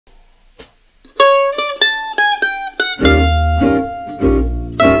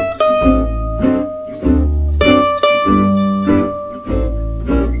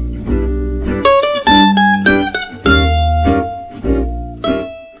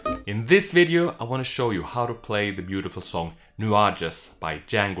In this video I want to show you how to play the beautiful song Nuages by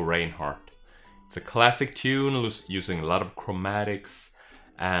Django Reinhardt. It's a classic tune using a lot of chromatics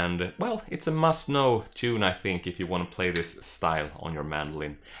and, well, it's a must-know tune, I think, if you want to play this style on your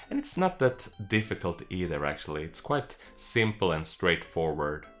mandolin. And it's not that difficult either, actually. It's quite simple and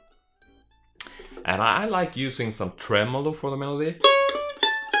straightforward. And I like using some tremolo for the melody.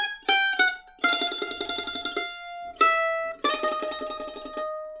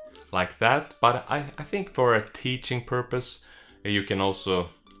 Like that, but I think for a teaching purpose you can also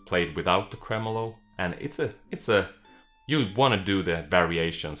play it without the tremolo, and you want to do the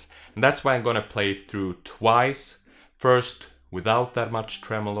variations, and that's why I'm gonna play it through twice. First without that much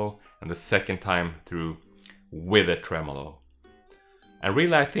tremolo, and the second time through with a tremolo. And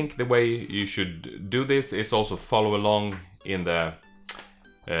really I think the way you should do this is also follow along in the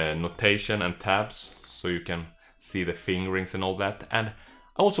notation and tabs, so you can see the fingerings and all that. And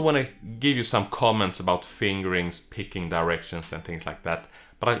I also want to give you some comments about fingerings, picking directions and things like that,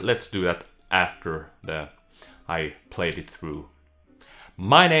 but let's do that after I played it through.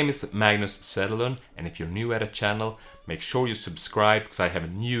 My name is Magnus Söderlund, and if you're new at the channel, make sure you subscribe, because I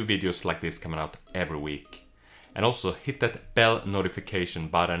have new videos like this coming out every week. And also hit that bell notification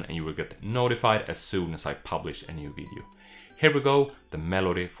button and you will get notified as soon as I publish a new video. Here we go, the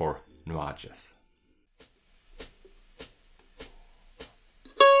melody for Nuages.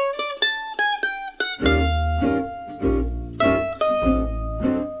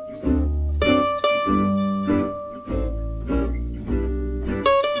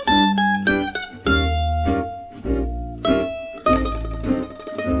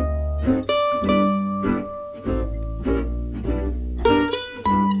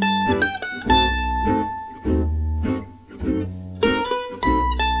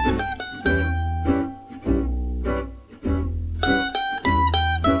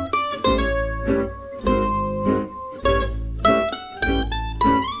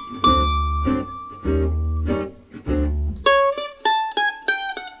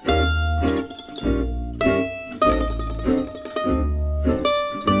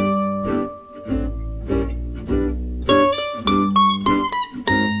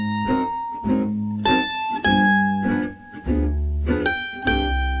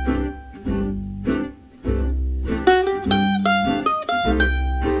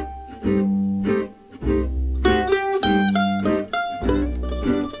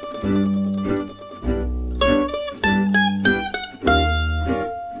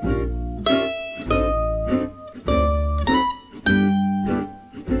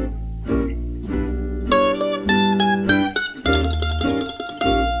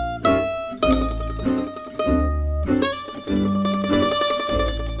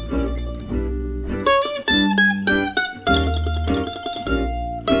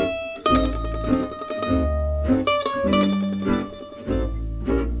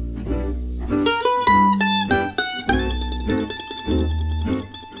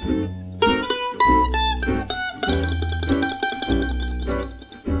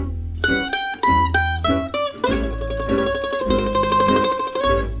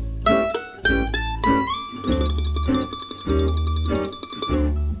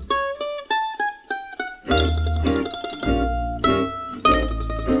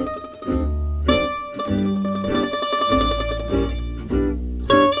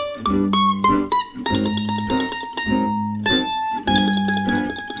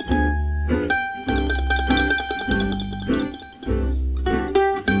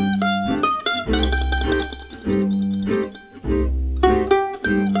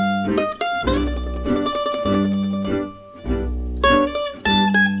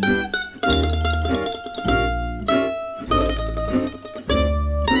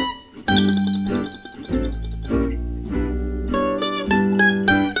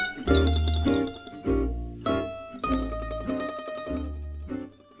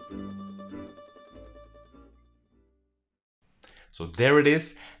 So there it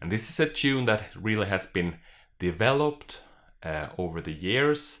is, and this is a tune that really has been developed over the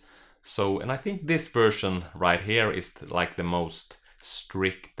years. And I think this version right here is like the most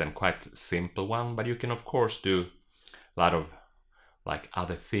strict and quite simple one, but you can of course do a lot of like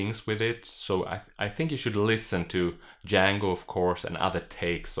other things with it. So I think you should listen to Django, of course, and other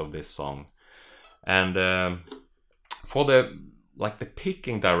takes of this song. And for the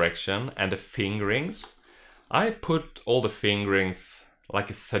picking direction and the fingerings, I put all the fingerings like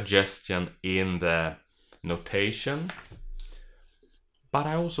a suggestion in the notation, but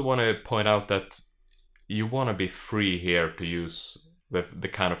I also want to point out that you want to be free here to use the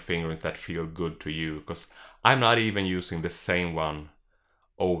kind of fingerings that feel good to you, because I'm not even using the same one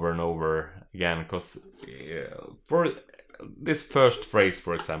over and over again, because for this first phrase,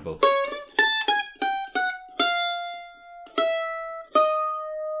 for example,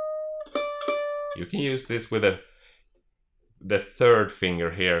 you can use this with the third finger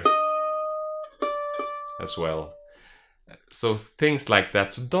here as well. So things like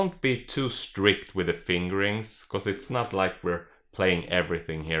that. So don't be too strict with the fingerings, because it's not like we're playing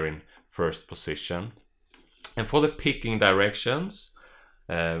everything here in first position. And for the picking directions,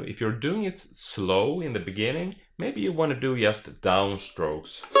 if you're doing it slow in the beginning, maybe you want to do just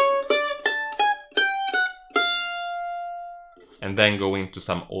downstrokes. And then go into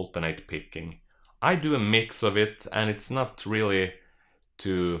some alternate picking. I do a mix of it, and it's not really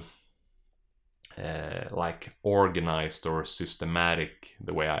too like organized or systematic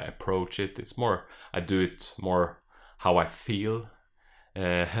the way I approach it. It's more, I do it more how I feel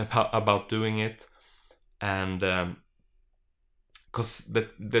about doing it. And because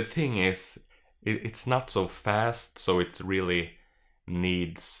the thing is, it's not so fast, so it's really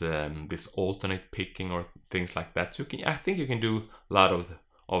needs this alternate picking or things like that. So I think you can do a lot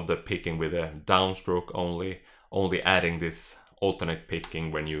of the picking with a downstroke only adding this alternate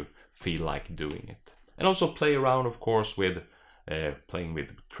picking when you feel like doing it. And also play around, of course, with playing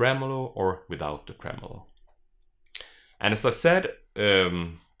with tremolo or without the tremolo. And as I said,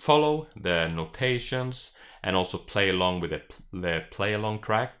 follow the notations and also play along with the play along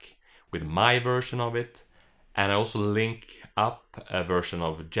track with my version of it. And I also link up a version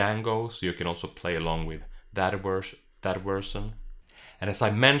of Django, so you can also play along with that version. And as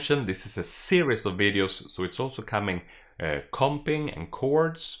I mentioned, this is a series of videos, so it's also coming comping and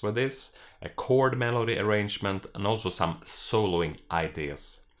chords for this, a chord melody arrangement, and also some soloing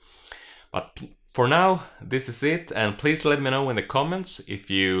ideas. But for now, this is it, and please let me know in the comments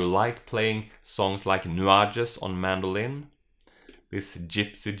if you like playing songs like Nuages on mandolin, this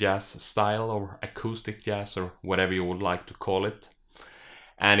Gypsy Jazz style or acoustic jazz or whatever you would like to call it.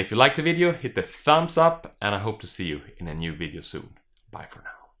 And if you like the video, hit the thumbs up, and I hope to see you in a new video soon. Bye for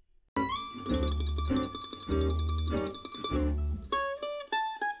now.